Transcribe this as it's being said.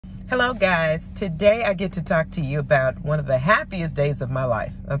Hello guys, today I get to talk to you about one of the happiest days of my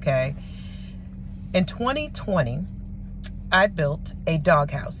life, okay? In 2020, I built a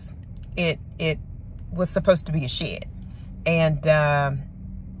doghouse. It was supposed to be a shed, and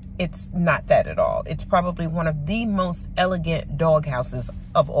it's not that at all. It's probably one of the most elegant doghouses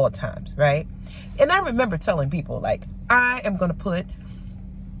of all times, right? And I remember telling people, like, I am gonna put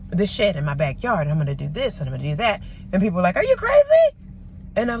this shed in my backyard, I'm gonna do this and I'm gonna do that. And people were like, are you crazy?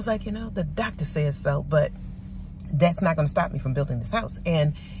 And I was like, you know, the doctor says so, but that's not going to stop me from building this house.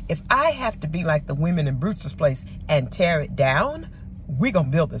 And if I have to be like the women in Brewster's Place and tear it down, we're going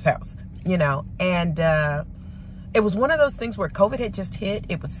to build this house, you know. And it was one of those things where COVID had just hit.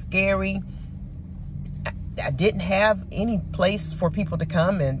 It was scary. I didn't have any place for people to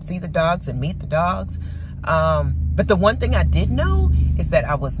come and see the dogs and meet the dogs. But the one thing I did know is that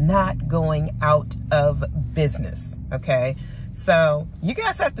I was not going out of business, okay? So you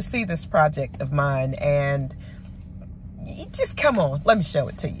guys have to see this project of mine, and you just come on, let me show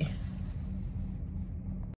it to you.